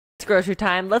It's grocery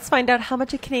time. Let's find out how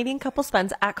much a Canadian couple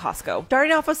spends at Costco.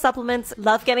 Starting off with supplements,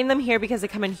 love getting them here because they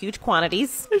come in huge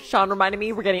quantities. Sean reminded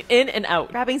me we're getting in and out.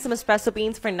 Grabbing some espresso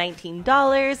beans for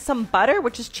 $19, some butter,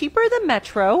 which is cheaper than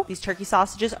Metro. These turkey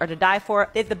sausages are to die for.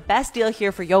 They have the best deal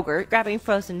here for yogurt. Grabbing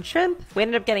frozen shrimp. We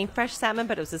ended up getting fresh salmon,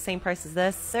 but it was the same price as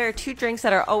this. There are two drinks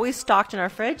that are always stocked in our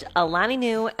fridge, Alani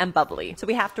Nu and Bubbly. So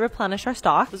we have to replenish our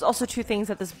stock. There's also two things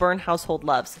that this Burn household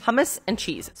loves, hummus and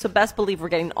cheese. So best believe we're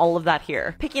getting all of that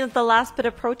here. Picking up the last bit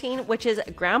of protein, which is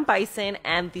ground bison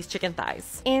and these chicken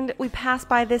thighs. And we passed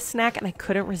by this snack and I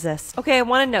couldn't resist. Okay, I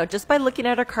want to know, just by looking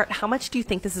at our cart, how much do you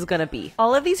think this is going to be?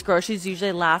 All of these groceries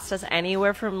usually last us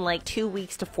anywhere from like 2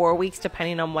 weeks to 4 weeks,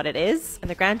 depending on what it is. And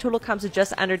the grand total comes to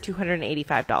just under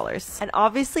 $285. And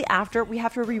obviously after, we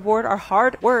have to reward our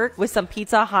hard work with some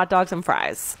pizza, hot dogs, and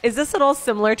fries. Is this at all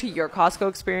similar to your Costco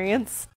experience?